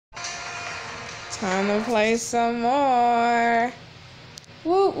Time to play some more.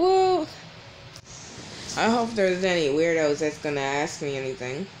 Woot woot. I hope there's any weirdos that's gonna ask me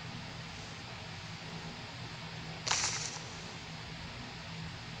anything.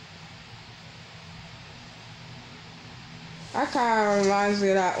 That kind of reminds me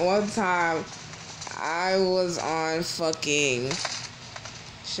of that one time I was on fucking...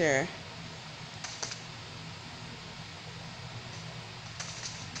 Sure.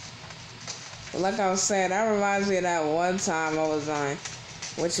 Like I was saying, that reminds me of that one time I was on,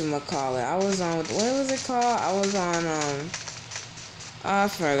 whatchamacallit, I was on, what was it called? I was on, I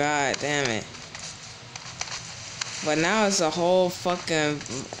forgot, damn it. But now it's a whole fucking,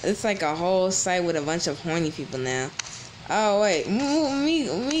 it's like a whole site with a bunch of horny people now. Oh, wait,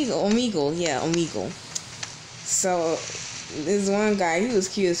 Omegle, yeah, Omegle. So, this one guy, he was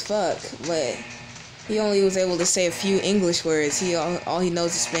cute as fuck, but he only was able to say a few English words. All he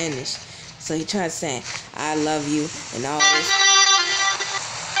knows is Spanish. So he tried saying, I love you, and all this.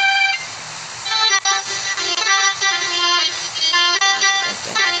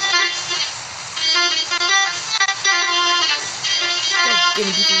 Give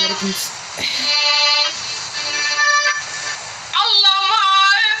me the Americans.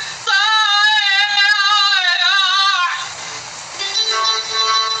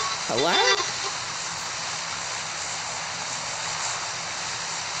 Hello?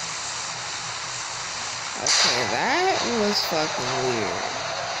 Okay, that was fucking weird.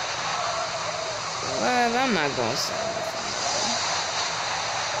 But I'm not gonna say anything.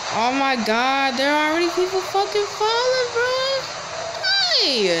 Oh my god, there are already people fucking falling, bro.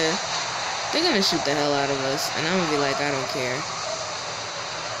 Hey! They're gonna shoot the hell out of us, and I'm gonna be like, I don't care.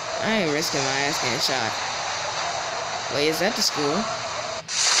 I ain't risking my ass getting shot. Wait, is that the school?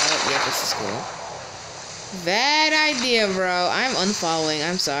 Oh, yep, it's the school. Bad idea, bro. I'm unfollowing.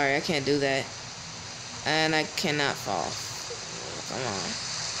 I'm sorry, I can't do that. And I cannot fall. Come on.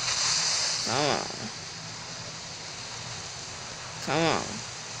 Come on. Come on.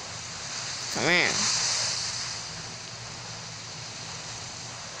 Come here.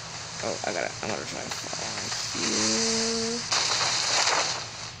 Oh, I'm gonna try to fall here.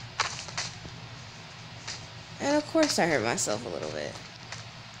 And of course I hurt myself a little bit.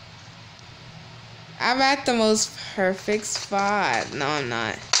 I'm at the most perfect spot. No, I'm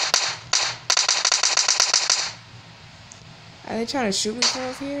not. Are they trying to shoot me from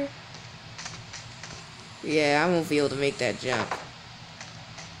up here? Yeah, I won't be able to make that jump.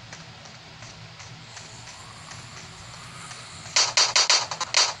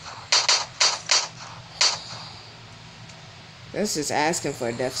 This is asking for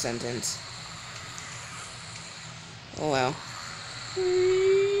a death sentence. Oh well.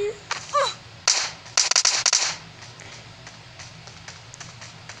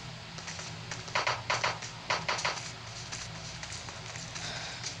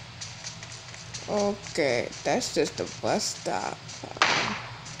 Okay, that's just a bus stop.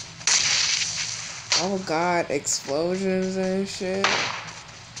 Oh god, explosions and shit.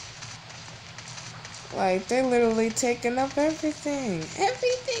 Like, they're literally taking up everything.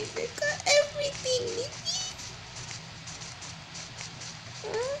 Everything, they got everything.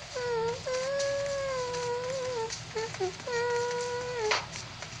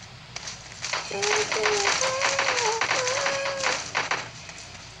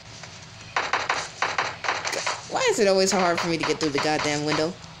 Why is it always so hard for me to get through the goddamn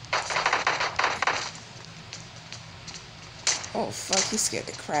window? Oh fuck, he scared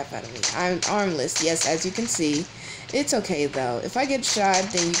the crap out of me. I'm armless, yes, as you can see. It's okay though. If I get shot,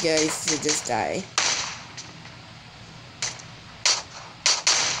 then you guys should just die.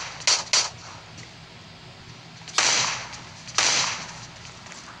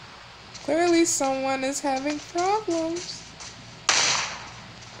 Clearly someone is having problems.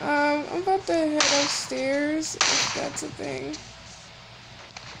 I'm about to head upstairs, if that's a thing.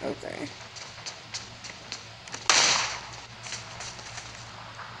 Okay.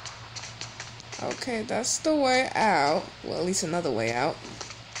 Okay, that's the way out. Well, at least another way out.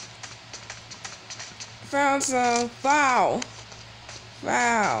 Found some. Wow.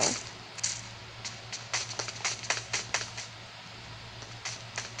 Wow.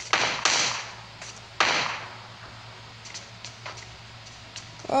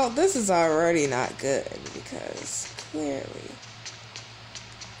 Well, this is already not good because clearly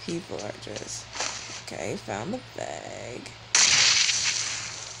people are just... Okay, found the bag.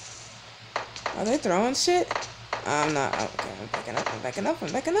 Are they throwing shit? I'm not. Okay, I'm backing up. I'm backing up.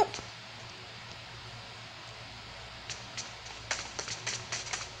 I'm backing up.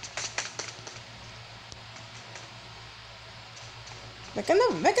 Backing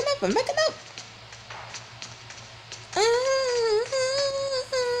up. I'm backing up. I'm backing up.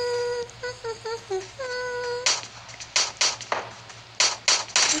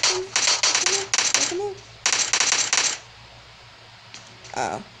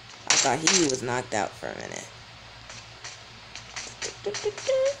 Oh, I thought he was knocked out for a minute.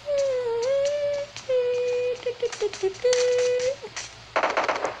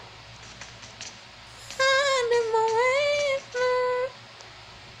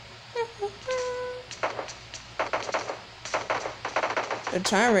 The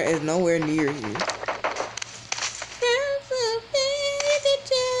timer is nowhere near you.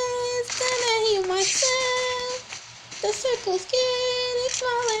 The circle's getting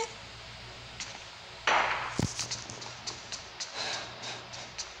smaller.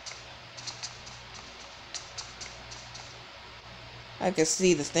 I can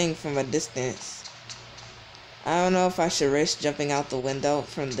see the thing from a distance. I don't know if I should risk jumping out the window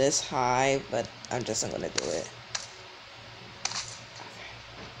from this high, but I'm just gonna do it.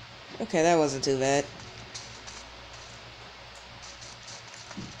 Okay, that wasn't too bad.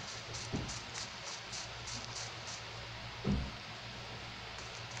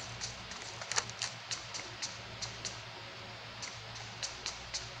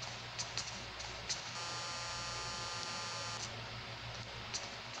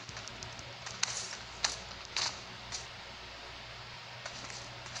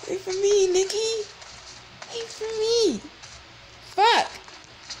 Wait for me, Nikki. Wait for me. Fuck.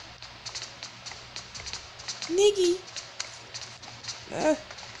 Nikki.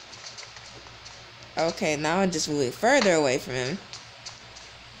 Okay, now I'm just moving further away from him.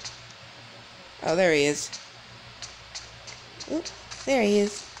 Oh, there he is. Oop, there he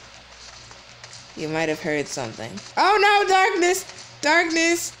is. You might have heard something. Oh no, darkness!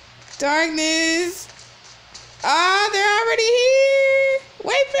 Darkness! Darkness! Ah, they're already here!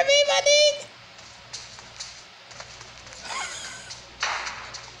 Wait for me, buddy!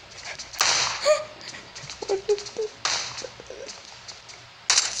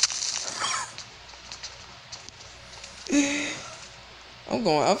 I'm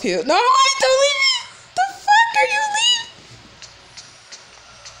going uphill. No, wait, don't leave me! The fuck are you leaving?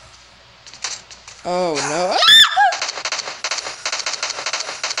 Oh no.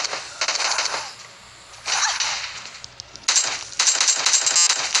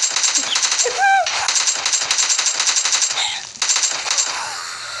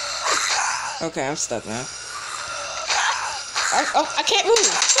 Okay, I'm stuck now. I can't move.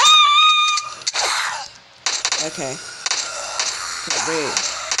 Okay. Wait.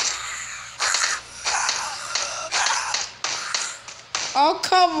 Oh,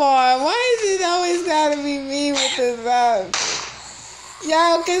 come on. Why is it always gotta be me with this up?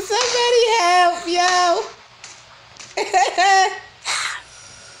 Yo, can somebody help? Yo.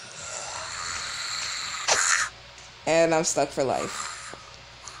 And I'm stuck for life.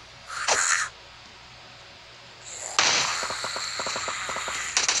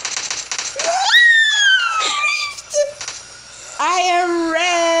 I am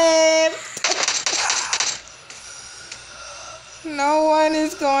wrecked. No one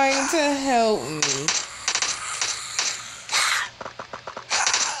is going to help me.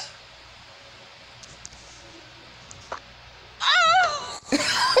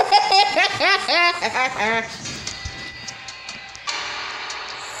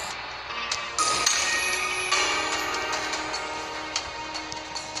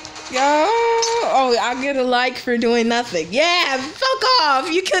 Yo, oh, I get a like for doing nothing. Yeah, fuck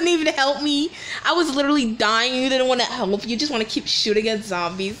off. You couldn't even help me. I was literally dying. You didn't want to help. You just want to keep shooting at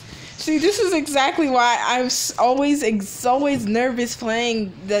zombies. See, this is exactly why I'm always nervous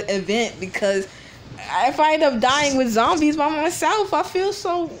playing the event, because if I end up dying with zombies by myself, I feel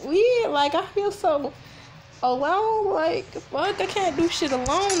so weird. Like, I feel so alone. Like, fuck, I can't do shit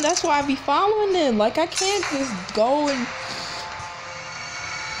alone. That's why I be following them. Like, I can't just go and...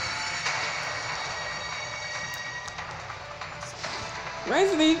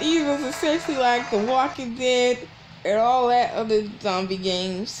 Resident Evil is essentially like The Walking Dead and all that other zombie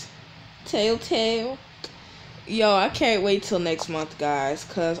games. Telltale. Yo, I can't wait till next month, guys,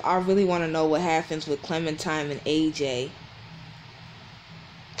 because I really want to know what happens with Clementine and AJ.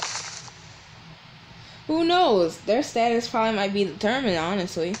 Who knows? Their status probably might be determined,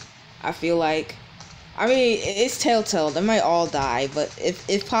 honestly. I feel like. I mean, it's Telltale. They might all die, but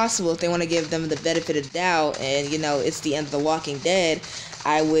if possible, if they want to give them the benefit of the doubt, and, you know, it's the end of The Walking Dead,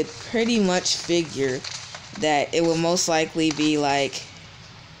 I would pretty much figure that it will most likely be like...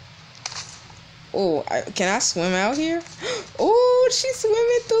 Oh, can I swim out here? Oh, she's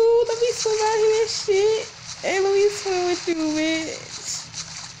swimming through. Let me swim out here and shit. Hey, let me swim with you,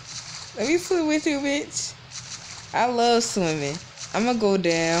 bitch. Let me swim with you, bitch. I love swimming. I'm gonna go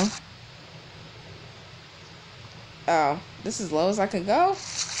down. Oh, this is as low as I can go?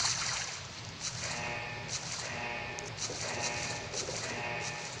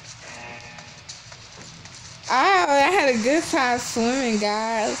 a good time swimming,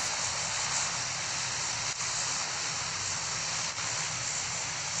 guys.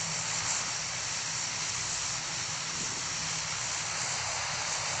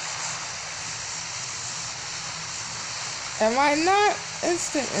 Am I not?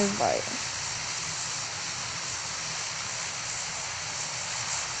 Instant invite.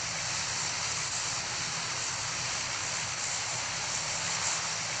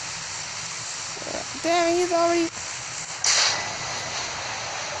 Damn it, he's already...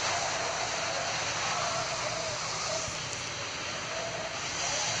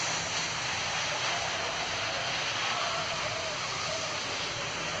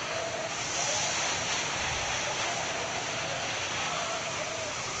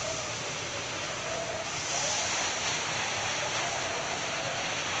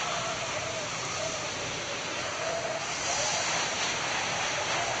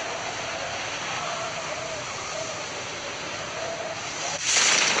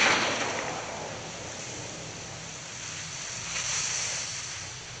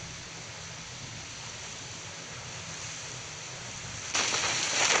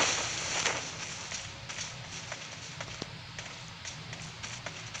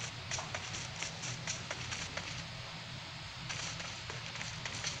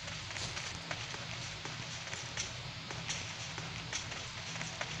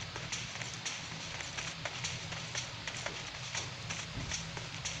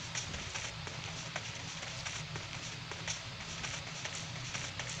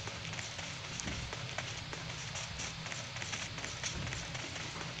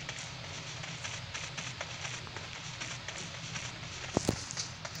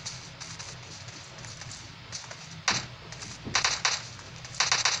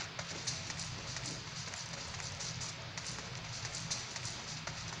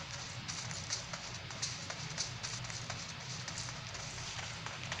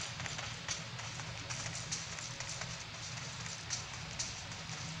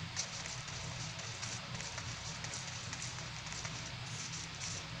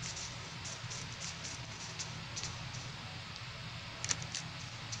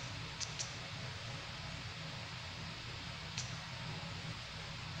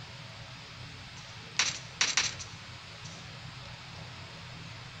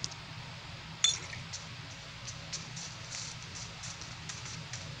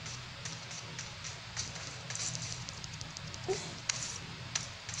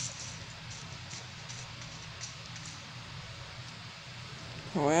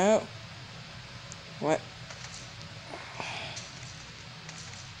 Well, what?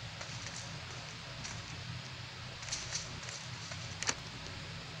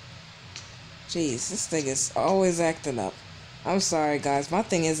 Jeez, this thing is always acting up. I'm sorry, guys. My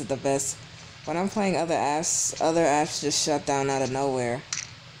thing isn't the best. When I'm playing other apps just shut down out of nowhere.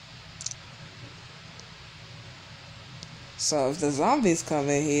 So if the zombies come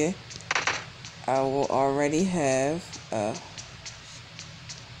in here, I will already have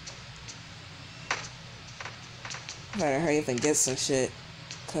better hurry up and get some shit,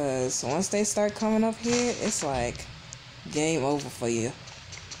 cause once they start coming up here, it's like game over for you.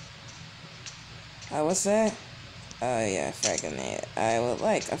 What's that? Oh yeah, frag grenade. I would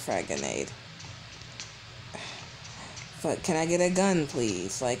like a frag grenade. But can I get a gun,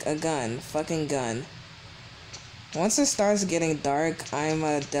 please? Like a gun, fucking gun. Once it starts getting dark,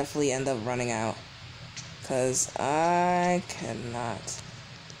 I'ma definitely end up running out, cause I cannot.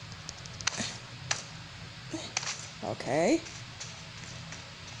 Okay.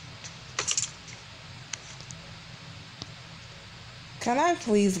 Can I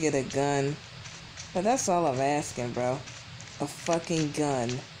please get a gun? But that's all I'm asking, bro. A fucking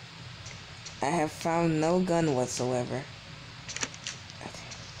gun. I have found no gun whatsoever. Okay.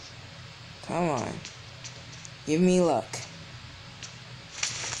 Come on. Give me luck.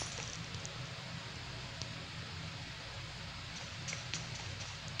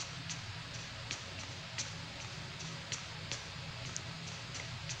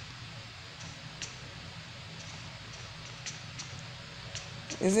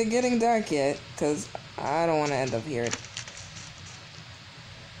 Is it getting dark yet? Because I don't want to end up here.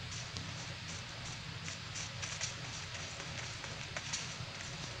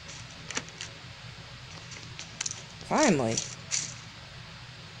 Finally.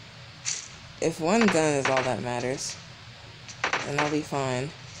 If one gun is all that matters, then I'll be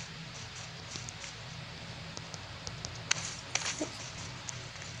fine.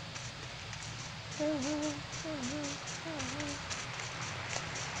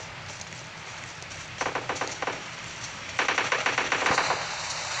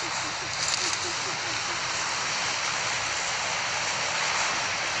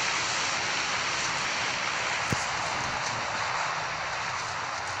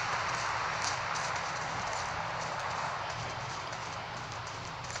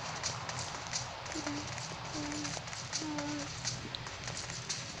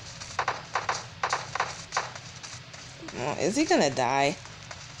 Is he gonna die?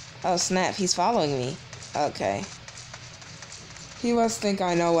 Oh snap, he's following me. Okay. He must think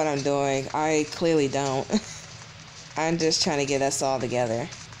I know what I'm doing. I clearly don't. I'm just trying to get us all together.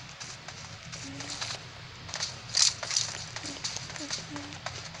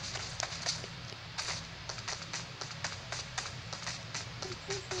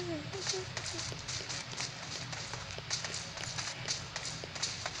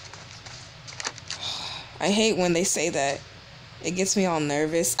 I hate when they say that. It gets me all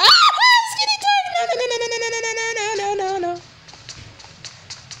nervous. Ah! Skinny time! No, no, no, no, no, no, no, no, no, no, no.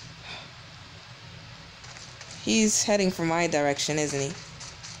 He's heading for my direction, isn't he?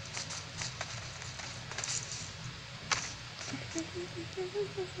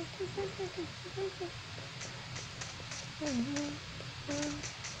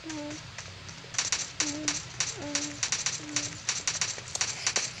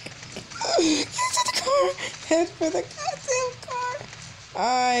 Get to the car! Head for the goddamn car!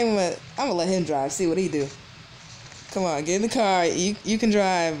 I'm gonna let him drive. See what he do. Come on, get in the car. You can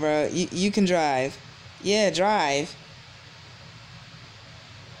drive, bro. You can drive. Yeah, drive.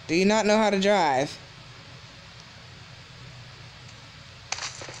 Do you not know how to drive?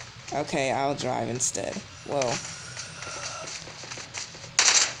 Okay, I'll drive instead. Whoa.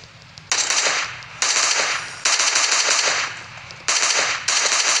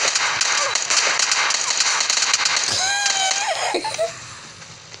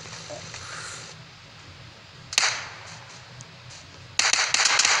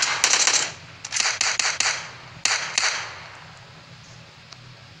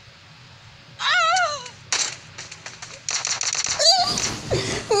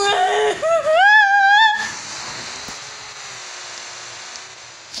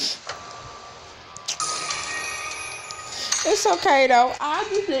 It's okay though. I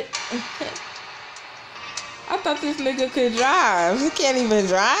thought this nigga could drive. He can't even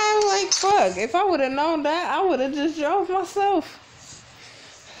drive. Like fuck. If I would have known that, I would have just drove myself.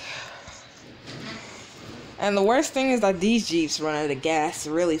 And the worst thing is that these Jeeps run out of gas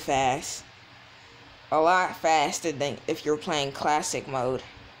really fast. A lot faster than if you're playing classic mode.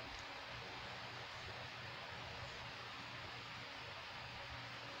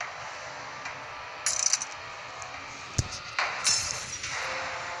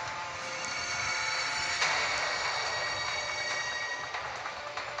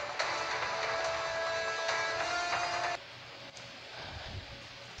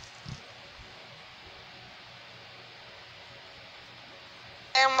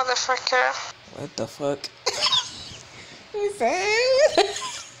 Hey, motherfucker. What the fuck? He said.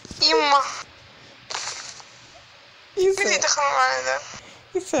 يما He مين said. دخل معنا ده؟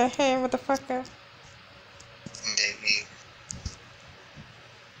 He said, "Hey, motherfucker."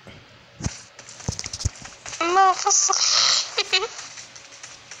 لا فسخ.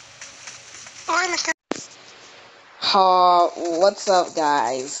 وينك؟ What's up,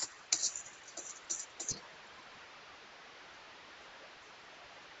 guys?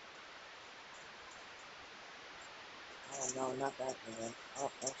 Oh no, not that man.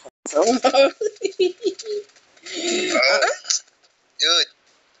 Oh, Dude,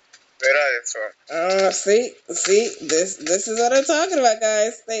 where are you from? see, this is what I'm talking about,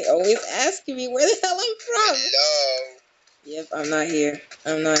 guys. They always asking me where the hell I'm from. Hello. Yep, I'm not here.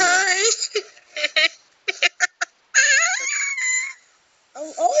 I'm not here. Hi.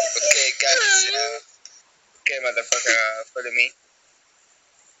 I'm always Okay, guys. Okay, motherfucker, follow me.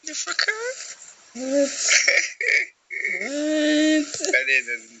 The fucker? What?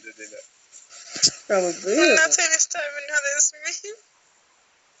 Probably. لا تستوعب ان هذا اسمي.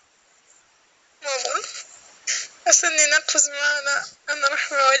 ماما أصلني نقفز معنا. أنا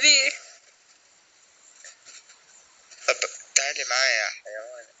راح مع ولي. طب تعالي معايا يا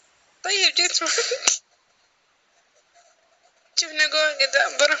حيوان. طيب جيت معك. شوفنا جوا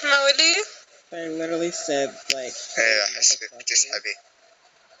كده بروح مع ولي. I literally said like. ايوه حسبك بتسحبي.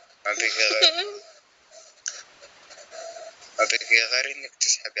 ما بقي غير. ما بقي غير انك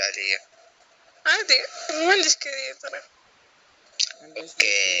تسحبي علي. عادي ما عنديش كثير ترى.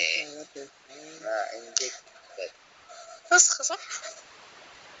 اوكي. ما عندك فسخة صح؟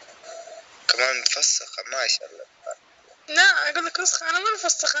 كمان مفسخة ما شاء الله. لا أقول لك فسخة. أنا ما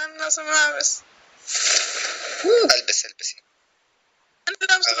مفسخة. أنا لابسة ملابس. البسي. أنا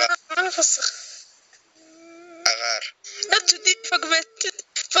لابسة ما مفسخة. أغار. لا توديني فوق بيت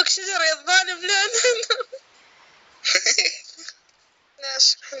فوق شجرة يا الظالم. لا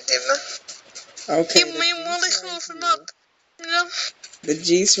ليش الحمد لله. Okay. يما والله يخوف الماء. The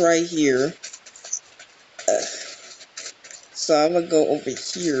G's right here. So I'm gonna go over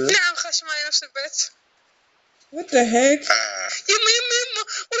here. نعم خش معي نفس البيت. What the heck? يما يما يما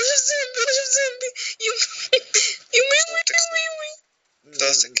ولا شفت زومبي ولا شفت زومبي يما يما يما يما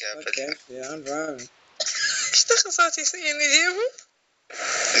يما صوتك يا فتحة. I'm driving. ايش دخل صوتي يعني جيبه؟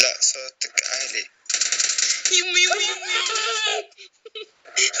 لا صوتك عالي. يما يما يما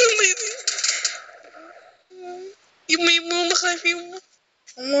يما يما يما يما خايف يما.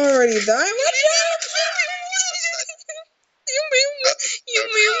 I'm already dying. What يما يما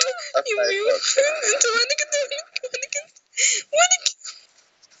يما يما يما يما انت وينك انت وينك انت وينك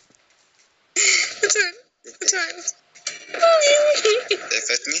انت وين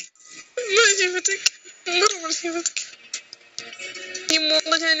شايفتني؟ ما شفتك مرة ما شفتك يما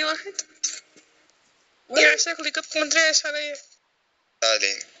والله جاني واحد يا شكلي قط مدري ايش علي.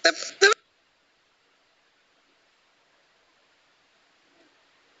 تعالي طب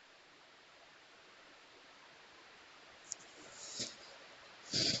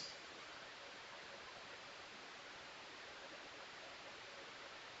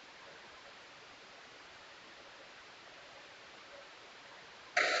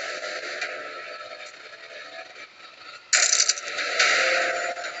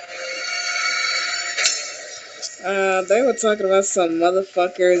They were talking about some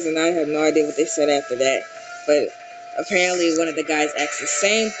motherfuckers, and I have no idea what they said after that. But apparently, one of the guys asked the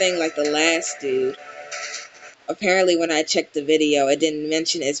same thing like the last dude. Apparently, when I checked the video, it didn't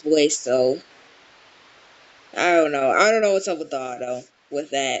mention his voice, so I don't know. I don't know what's up with the auto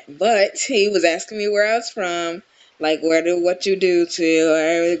with that. But he was asking me where I was from, like what you do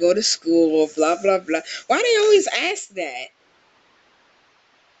to, or go to school, blah blah blah. Why they always ask that?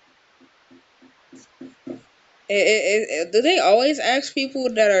 Do they always ask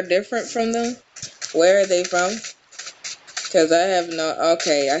people that are different from them? Where are they from? Because I have no...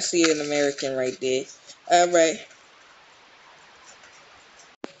 Okay, I see an American right there. Alright.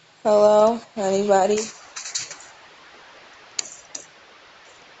 Hello? Anybody?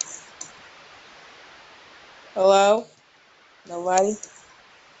 Hello? Nobody?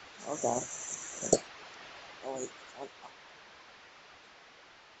 Okay. Oh, wait.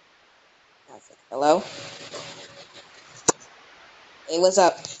 Hello? Hey, what's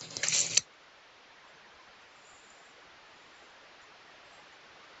up?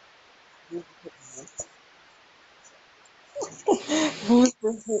 Who's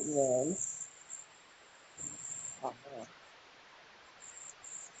the hitman? Oh, man.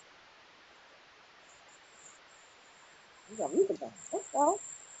 You got music on. Let's go.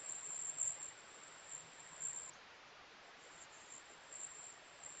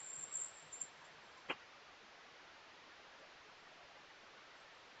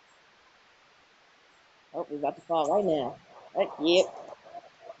 Oh, we about to fall right now. Yep.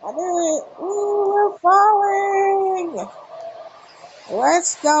 I did it. Ooh, we're falling.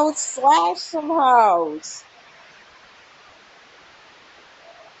 Let's go slash some hoes.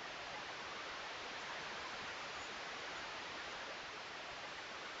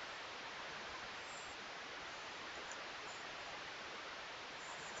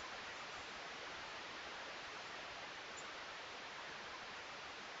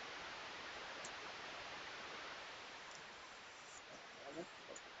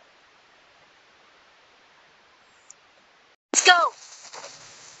 let's go.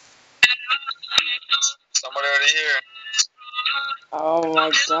 Somebody already here. Oh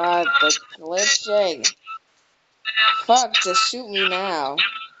my god, the glitching. Fuck, just shoot me now.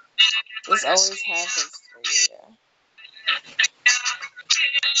 This always happens to you.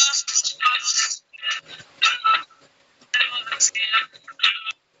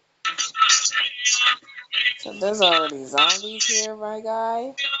 So there's already zombies here, my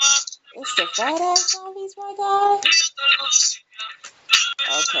guy. It's the fat ass zombies, my guy.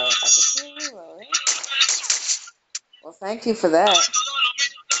 Okay, I can see reloading. Well, thank you for that.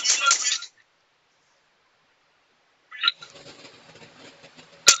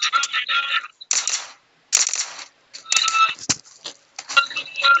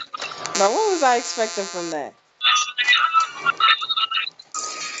 Now, what was I expecting from that?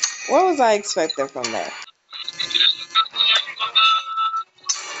 What was I expecting from that?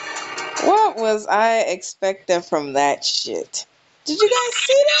 What was I expecting from that shit? Did you guys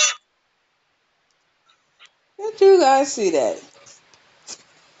see that? Did you guys see that?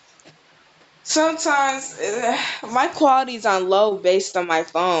 Sometimes my quality's on low based on my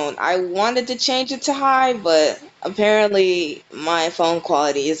phone. I wanted to change it to high, but apparently my phone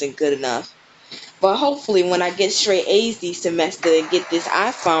quality isn't good enough. But hopefully when I get straight A's this semester and get this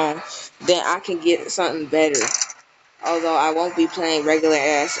iPhone, then I can get something better. Although I won't be playing regular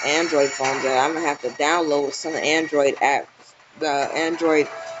ass Android phones, I'm gonna have to download some Android app, the Android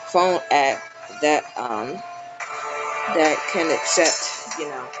phone app that that can accept,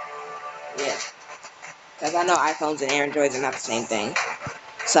 yeah. Because I know iPhones and Androids are not the same thing.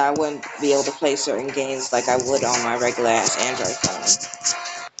 So I wouldn't be able to play certain games like I would on my regular ass Android phone.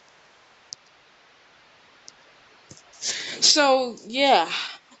 So, yeah.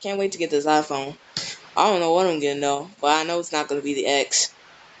 I can't wait to get this iPhone. I don't know what I'm getting though, but I know it's not going to be the X.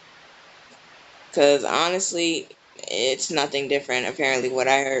 Because honestly, it's nothing different, apparently, what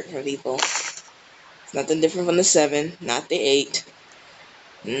I heard from people. It's nothing different from the 7, not the 8.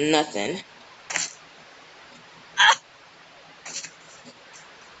 Nothing.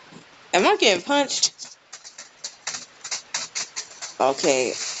 Am I getting punched?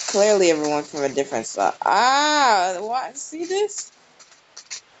 Okay, clearly everyone's from a different side. Ah, what? See this?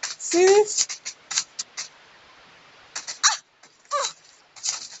 See this?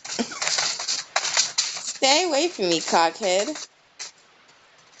 Stay away from me, cockhead.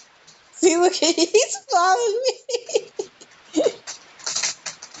 See, look, he's following me.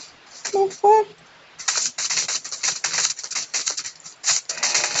 The fuck?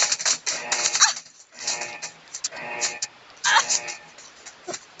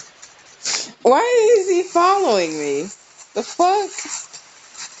 Why is he following me? The fuck?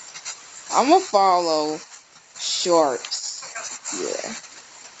 I'ma follow Shorts. Yeah.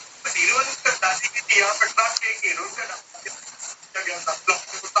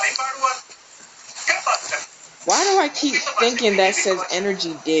 Why do I keep thinking that says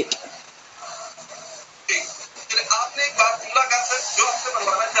energy dick?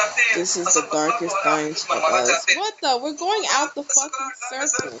 This is the darkest times for us. What the? We're going out the fucking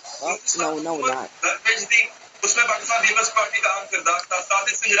circle. Oh, no, we're not.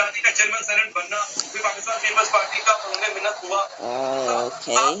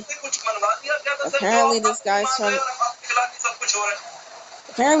 Okay. Apparently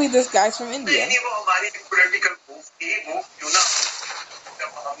this guy's from India.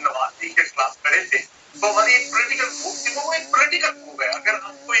 तो हमारी एक political move थी, वो एक political move है. अगर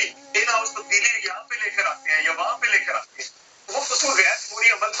आप कोई इन हाउस तब्दीली यहाँ पे लेकर आते हैं या वहाँ पे लेकर आते हैं, तो वो उसको गैर पूरी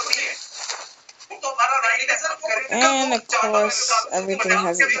अमल तो नहीं है. And of course, everything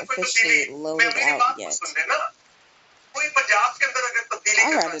hasn't officially loaded out yet.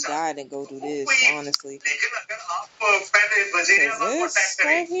 I'd rather die than go do this, honestly. Is this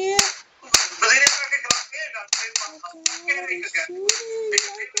right here?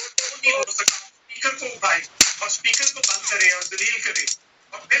 Speaker को उठाए और स्पीकर को बंद करे और दलील करे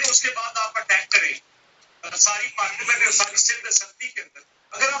और फिर उसके बाद आप अटैक करें सारी पार्लियामेंट और सारी सिंध असम्बली के अंदर.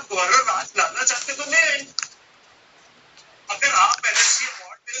 अगर आप दोबारा राज लाना चाहते तो ले आए. अगर आप energy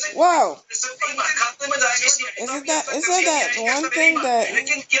award wow, isn't that one thing that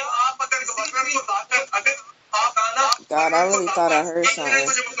God, I really thought I heard something.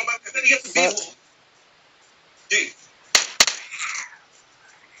 But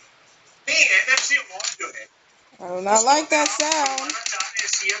I do not like that sound.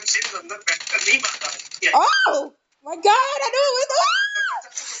 Oh my God! I knew it was.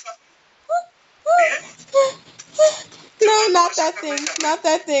 No, not that thing. Not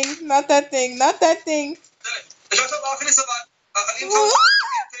that thing. Not that thing. Not that thing.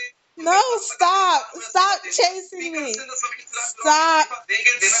 No, stop. Stop chasing me. Stop.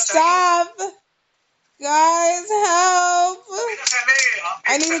 Stop. Guys, help.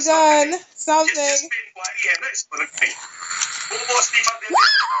 I need a gun. Something.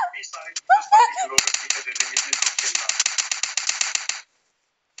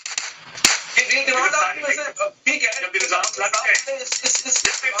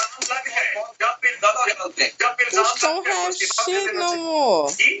 Don't have shit no more.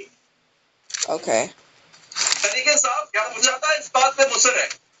 Okay.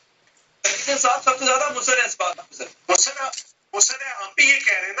 सबसे ज्यादा मुसर है इस बात पे. मुसर है. हम भी ये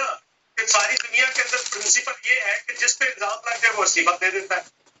कह रहे हैं ना कि सारी दुनिया के अंदर प्रिंसिपल ये है कि जिस पे इल्जाम लग जाए वो इस्तीफा दे देता है.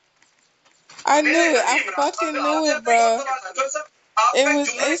 I knew it. I fucking knew it, bro.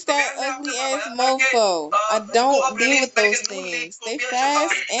 It's that ugly ass mofo. I don't deal with those things. They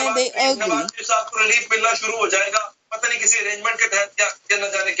fast and they ugly. Relief मिलना शुरू हो जाएगा. पता नहीं किसी अरेंजमेंट के तहत या न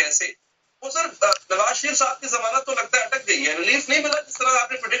जाने कैसे. वो सर नवाज शरीफ साहब की जमानत तो लगता है अटक गई है. रिलीफ नहीं मिला जिस तरह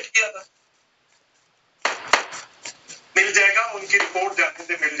आपने प्रेडिक्ट किया था. मिल जाएगा उनकी रिपोर्ट जाने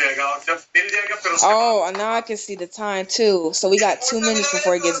से मिल जाएगा और जब मिल जाएगा फिर उसके Oh, and now I can see the time too. So we got 2 minutes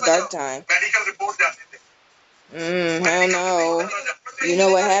before it gets dark time. Medical report जाने से. Hell no. You know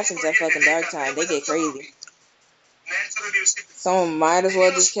what happens at fucking dark time? They get crazy. Someone might as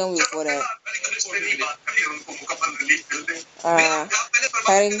well just kill me before that.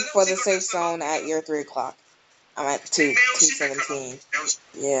 Heading for the safe zone at your 3 o'clock. I'm at 217.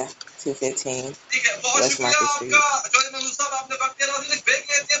 Yeah, 215. West Market Street.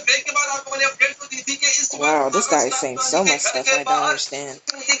 Wow, this guy is saying so much stuff I don't understand.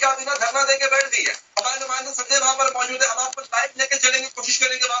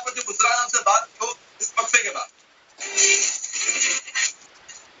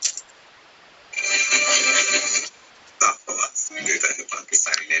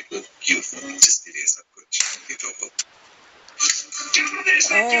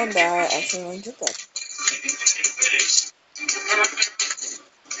 And I accidentally did that.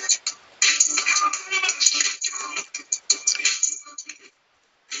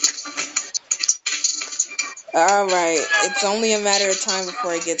 Alright, it's only a matter of time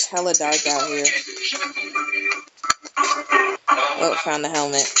before it gets hella dark out here. Oh, found the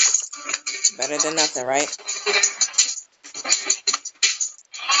helmet. Better than nothing, right?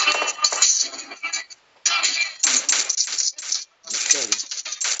 Machete.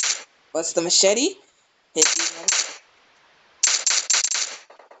 What's the machete? Hit these ones.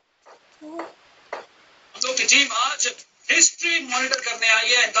 Team आज history monitor करने आई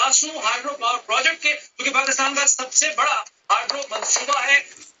है Dasu hydro power project के, क्योंकि पाकिस्तान का सबसे बड़ा hydro मंसूबा है।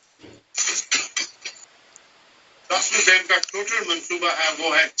 दासू डैम का टोटल मंसूबा है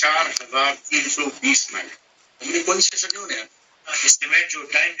वो है 4320 मेगावाट। हमने कौन से सेशन होने एस्टिमेट जो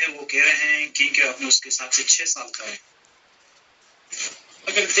टाइम है वो कह रहे हैं कि अपने उसके हिसाब से 6 साल का है।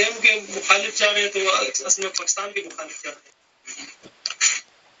 अगर डैम के मुखालिफ जा रहे हैं तो असल में पाकिस्तान के मुखालिफ जा रहे हैं।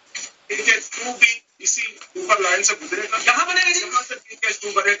 टू भी इसी ऊपर लाइन से गुजरेगा। कहाँ बनेगा जी? यहाँ से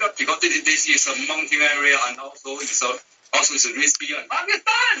टू बनेगा because this is a mountain area and also is a risky area.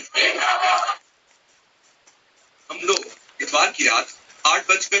 Pakistan हम लोग इतवार की रात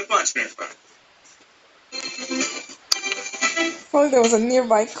 8:05 पर Oh, there was a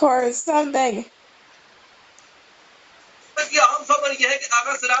nearby car or something. आम खबर यह है कि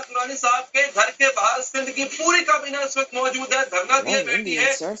आगा सिराज दुरानी साहब के घर के बाहर सिंध की पूरी काबीना इस वक्त मौजूद है, धरना दिए बैठी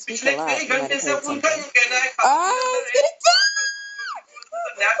है। पिछले कई घंटे से उनका ये कहना है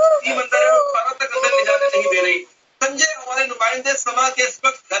टीम अंदर है, वो खाना तक अंदर ले जाने नहीं दे रही। संजय हमारे नुमाइंदे समा के इस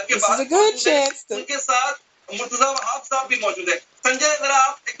वक्त घर के बाहर उनके साथ मुर्तजा वहाब साहब भी मौजूद है। संजय जरा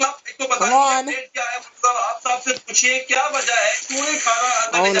आप एक तो बताइए क्या है, मुर्तजा वहाब साहब से पूछिए क्या वजह है, क्यों खाना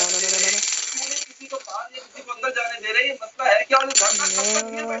अंदर ले जाने किसी को बाहर या किसी को अंदर जाने दे रहे हैं। मसला है क्या उन्हें धरना कब तक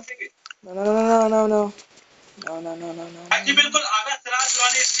नहीं बैठेंगे? No. जी बिल्कुल आगा Siraj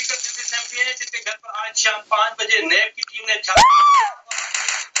Durrani speaker city assembly है जिसके घर पर आज शाम 5 बजे नैब की टीम ने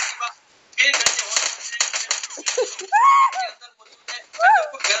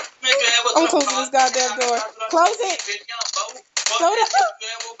I'm closing this goddamn door. Close it. Close it.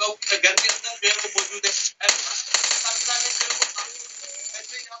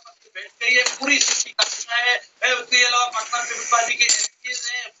 पूरी स्थिति है उसके अलावा पाकिस्तान पीपल्स पार्टी के एमपीज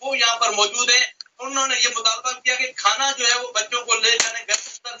हैं वो यहाँ पर मौजूद हैं। उन्होंने ये मुतालबा किया कि खाना जो है वो बच्चों को ले जाने घर के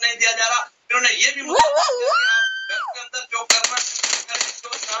अंदर नहीं दिया जा रहा। इन्होंने ये भी मुतालबा किया कि घर के अंदर जो करना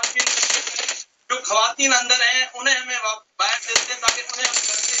जो खवातीन अंदर हैं उन्हें हमें बाहर देते हैं ताकि उन्हें हम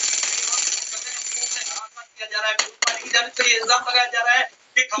घर से किया जा रहा है। पीपल्स पार्टी की जानिब से इल्जाम लगाया जा रहा है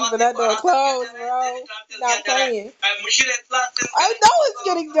कि That door closed, bro. Not playing. I know it's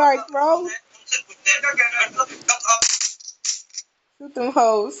getting dark, bro. Shoot them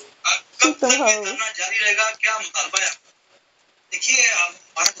hoes. Shoot them hoes. जारी रहेगा क्या मुतालबा है? देखिए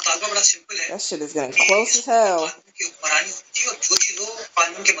हमारा मुतालबा बड़ा सिंपल है। That shit is getting close as hell. के ऊपर आनी होती है और जो चीज़ हो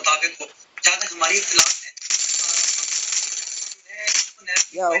कानून के मुताबिक हो। जहाँ तक हमारी इख्तिलाफ है।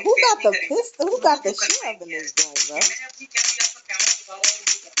 Yo, who got the pistol? Who got the shit up in this joint, bro?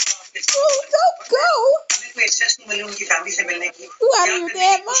 Oh, don't go. You out of your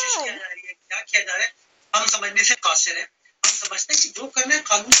damn mind. क्या किया जा रहा है? हम समझने से कासिर है। हम समझते हैं कि जो करना है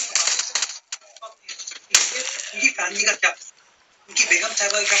कानून के मुताबिक उनकी फैमिली का क्या, उनकी बेगम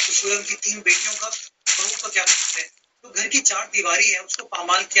साहिबा का कसूर है, उनकी 3 बेटियों का बहू का क्या कसूर है। तो घर की 4 दीवारी है उसको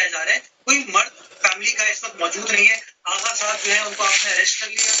पामाल किया जा रहा है। कोई मर्द फैमिली का इस वक्त मौजूद नहीं है। आगा साहब जो है उनको आपने अरेस्ट कर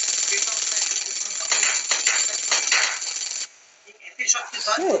लिया। ऐसे शख्स के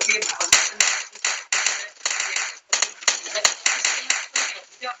साथ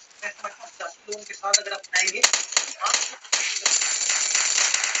लोगों के साथ अगर अपनाएंगे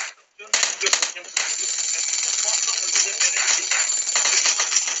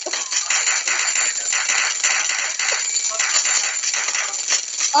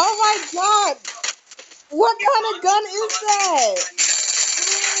Oh my god! What kind of gun is that?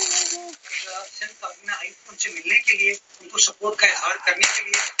 उनसे मिलने के लिए उनको सपोर्ट का इजहार करने के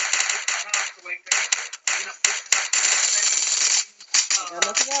लिए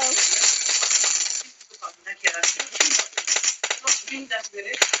ना कि नहीं जाने दे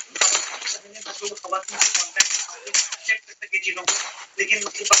रहे ताकि वो खवातीन से कॉन्टैक्ट चेक कर सके चीज़ों को, लेकिन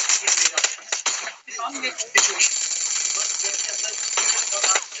उसके पास ये ले जाते हैं सामने सिचुएशन बस घर के अंदर और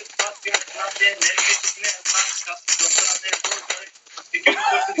आपके पास क्या चलाते हैं नए के कितने एडवांस का डॉक्टर आते हैं वो सिक्योरिटी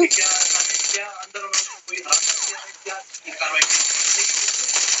फोर्स के क्या अंदर उन्होंने कोई हादसा किया है क्या कार्रवाई की,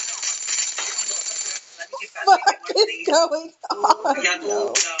 What is going on? या तो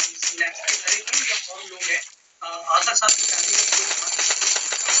नेक्स्ट या और लोग हैं आधा साल की फैमिली में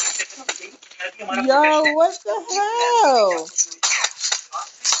Yo, what the hell?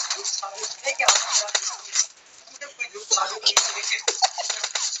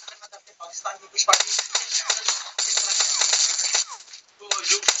 Pakistan की कुछ पार्टी तो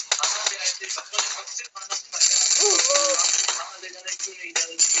जो खाना ले आए थे सबसे खाना ले जाने क्यों नहीं जा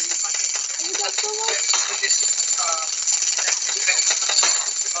रहे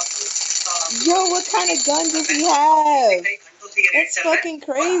Yo, what kind of gun does he have? That's fucking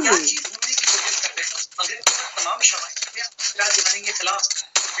crazy. तमाम शवाहिद के खिलाफ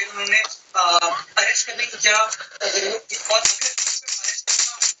फिर उन्होंने अरेस्ट करने की क्या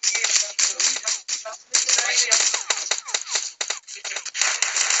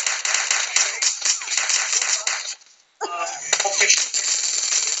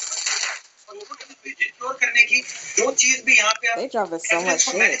करने की जो चीज भी यहाँ पे They dropping so much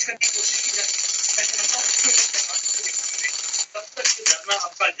manage shit. करने की कोशिश की जाती है तब तक ये धरना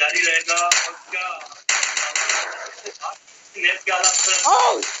आपका जारी रहेगा और क्या नेट के हालात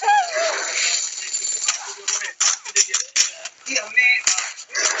Oh, कि हमने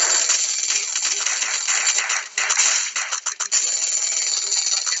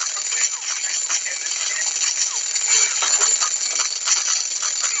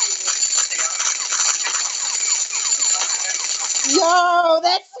yo,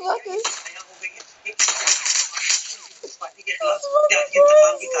 that's fucking.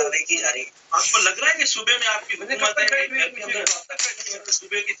 कार्रवाई की जा रही है आपको लग रहा है कि सूबे में आपकी हुकूमत है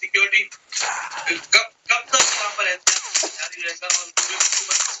सूबे की सिक्योरिटी कब तक वहाँ पर जारी रहेगा और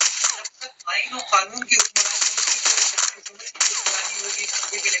हुकूमत जब तक आईन और कानून की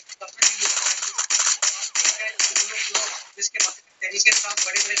जिसके तरीके से आप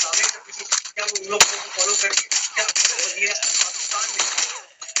बड़े बड़े दावे करते थे क्या वो लोग को फॉलो करके क्या पाकिस्तान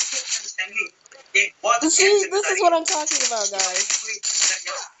में See, this is what I'm talking about, guys.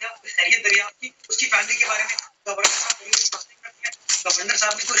 खैरियत दरियाफ्त की उसकी फैमिली के बारे में गवर्नर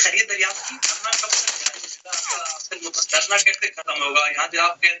साहब ने कोई खैरियत दरियाफ्त की धरना कब तक धरना कैसे खत्म होगा यहाँ से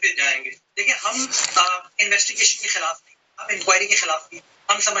आप कैसे जाएंगे देखिए हम इन्वेस्टिगेशन के खिलाफ नहीं आप इंक्वायरी के खिलाफ नहीं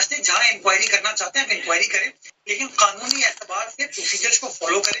हम समझते हैं जहाँ इंक्वायरी करना चाहते हैं आप इंक्वायरी करें लेकिन कानूनी एतबार से प्रोसीजर्स को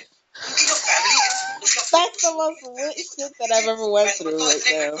फॉलो करें क्योंकि जो फैमिली है उसका That's the most lit shit that I've ever went through right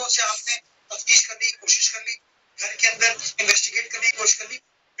now. आपने तफ्तीश करने की कोशिश कर ली घर के अंदर इन्वेस्टिगेट करने की कोशिश कर ली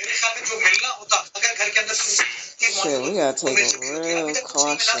मेरे ख्याल में जो मिलना होता अगर घर के अंदर Shit, we gotta take a real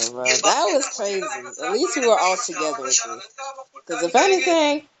caution, bro. That was crazy. At least we were all together with this. Because if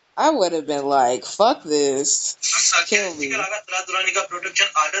anything, I would have been like, fuck this. Kill me. Durrani का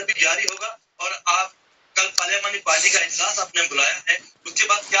protection order भी जारी होगा और आप कल parliamentary party का इजलास आपने बुलाया है उसके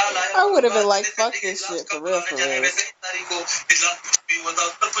बाद क्या लाया I would have been like, fuck this shit, for real, for real. तारीख को इजलास भी होता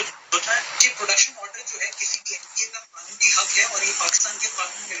उस पर कुछ होता है ये प्रोडक्शन ऑर्डर जो है किसी के एमपीए का कानूनी हक है और ये पाकिस्तान के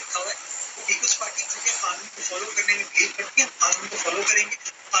कानून में लिखा हुआ है तो पीपल्स पार्टी के कानून को फॉलो करने में बिलीव करती है कानून को फॉलो करेंगे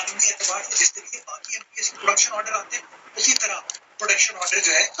कानूनी एतबार से जिस तरीके बाकी एमपीएस के प्रोडक्शन ऑर्डर आते हैं उसी तरह प्रोडक्शन ऑर्डर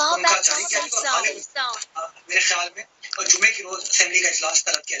जो है उनका जारी किया जाएगा मेरे ख्याल में और जुमे के रोज असेंबली का इजलास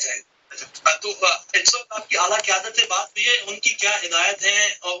तलब किया जाएगा तो इस वक्त आपकी आला क़यादत से बात हुई है उनकी क्या हिदायत है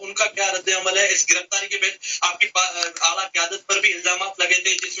और उनका क्या रद्द-ए-अमल है इस गिरफ्तारी के बीच आपकी आला क़यादत पर भी इल्जामात लगे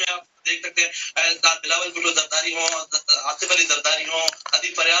थे जिसमें आप देख सकते हैं बिलावल भुट्टो जरदारी हो आसिफ अली जरदारी हो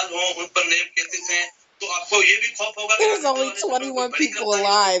अदी फरियाद हो उन पर नेब केसेस हैं तो आपको ये भी खौफ होगा There's only 21 people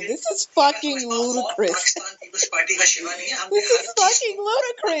alive. This is fucking ludicrous. Peoples party का शिवा नहीं है This is fucking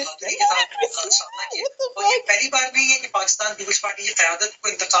ludicrous. What the fuck? पहली बार नहीं है कि पाकिस्तान पीपल्स पार्टी की क़यादत को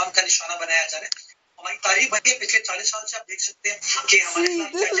इंतकाम का निशाना बनाया जा रहा है हमारी तारीख बनी है पिछले 40 साल से आप देख सकते हैं कि हमारे See,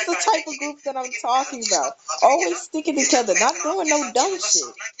 this is the type of group that I'm talking about. Always sticking each other, not doing no dumb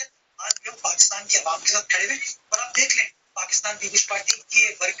shit. आज भी हम पाकिस्तान के अवाम के साथ खड़े हुए और आप देख लें पाकिस्तान पीपल्स पार्टी के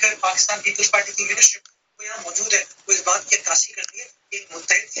वर्कर पाकिस्तान पीपल्स पार्टी की लीडरशिप वो यहाँ मौजूद है वो इस बात की अक्कासी करती है कि एक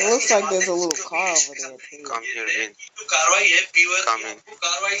मुत्तहिद It looks like there's a little car over there too. जो कार्रवाई है पीवर वो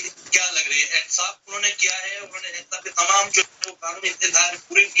कार्रवाई क्या लग रही है इंसाफ उन्होंने किया है उन्होंने इंसाफ के तमाम जो कानूनी इक़्तिदार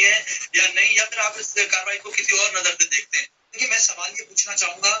पूरे किए हैं या नहीं या फिर आप इस कार्रवाई को किसी और नजर से देखते हैं देखिए मैं सवाल ये पूछना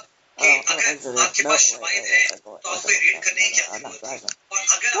चाहूंगा कि अगर आपके पास शवाहिद है तो आपको रेड करने की क्या जरूरत है और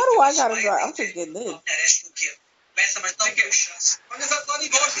Why do I gotta drive? I'm just getting in. मैं समझता हूँ कि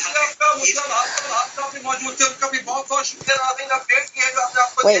बहुत शुक्रिया आपका मुस्लिम आप भी मौजूद थे उनका भी बहुत शुक्रिया नाज़रीन अपडेट की है जो आपने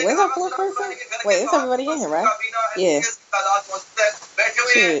आपको Wait, where's our fourth person? Wait, it's everybody in here, right? Yeah. तादाद मौजूद है बैठे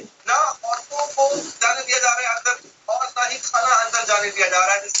हुए हैं ना औरतों को जाने दिया जा रहा है अंदर और ना ही खाना अंदर जाने दिया जा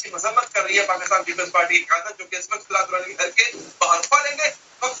रहा है जिसकी मजम्मत कर रही है पाकिस्तान पीपल्स पार्टी की क़यादत जो कि इस वक्त फिलहाल के घर के बाहर खोलेंगे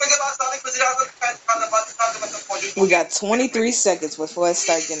वक्त के बाद साबिक़ वज़ीर-ए-आज़म खान पाकिस्तान के मतलब मौजूद We got 23 seconds before it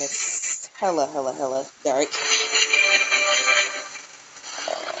starts getting hella dark.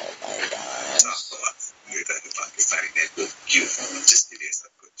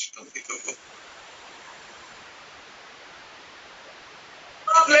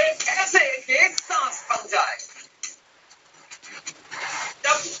 ऐसे एक सांस बन जाए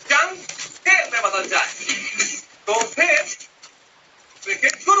जब जंग खेल में बदल जाए तो फिर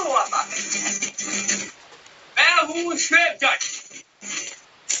क्रिकेट शुरू होता है मैं हूँ श्वेत जट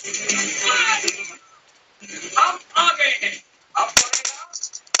हम आ गए हैं अब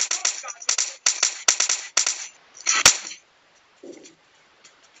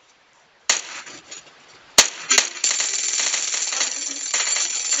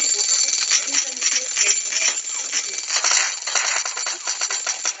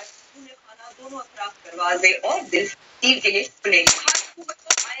दरवाजे और दिल के लिए खुले हुकूमत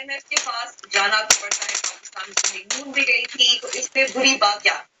को IMF के पास जाना तो पड़ता है पाकिस्तान की नून भी गई थी तो इसमें बुरी बात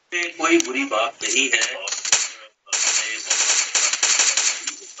क्या कोई बुरी बात नहीं है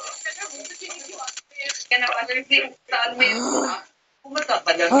साल में हुकूमत का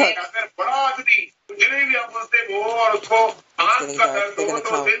बजट है अगर बड़ा आदमी जिन्हें भी आप बोलते हो और उसको आंख का दर्द हो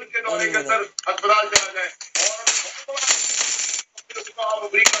तो दिल के दौरे के अंदर अस्पताल चला जाए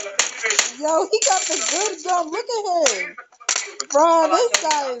Yo, he got the good gun. Look at him. Bro, this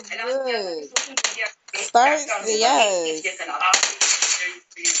guy is good. Starts, yes.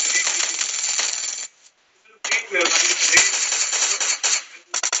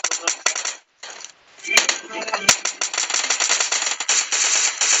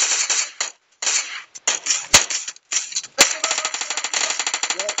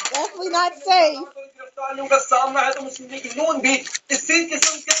 Definitely not safe. का सामना है तो मुस्लिम लीग नून भी इसी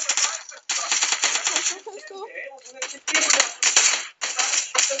किस्म के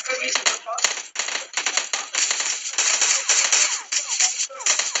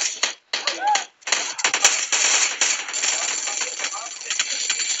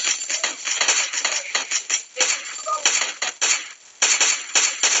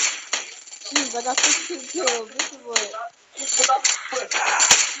Jeez, I got 16 kills. This is what.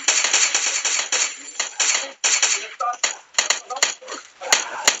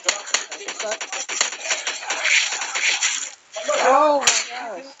 Oh my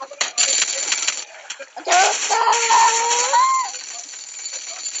gosh. I can't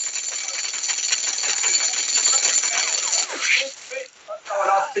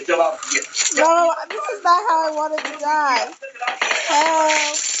No, this is not how I wanted to die.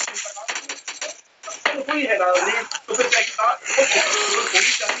 Help. What the heck?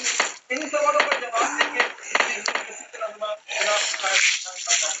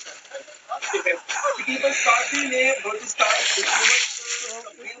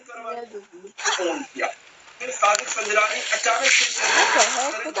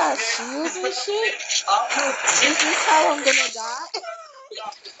 They got shields and shit? Is this how I'm gonna die?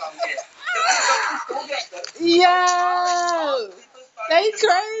 Yo! They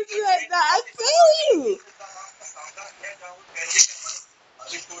crazy like that. I feel you!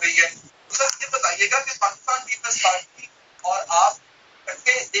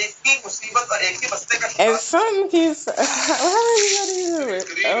 And some kids, how are you gonna do it?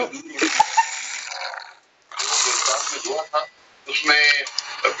 Oh. उसमें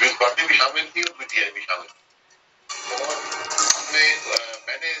green party भी शामिल थी और PTI भी शामिल थी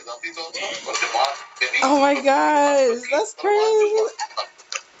Oh my gosh, that's crazy.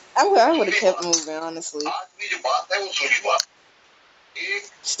 I would have kept moving, honestly.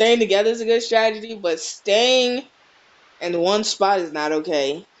 Staying together is a good strategy, but staying in one spot is not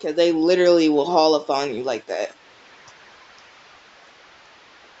okay, because they literally will haul up on you like that.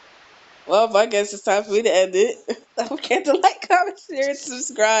 Well, I guess it's time for me to end it. Don't forget to like, comment, share, and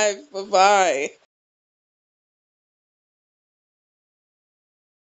subscribe. Bye-bye.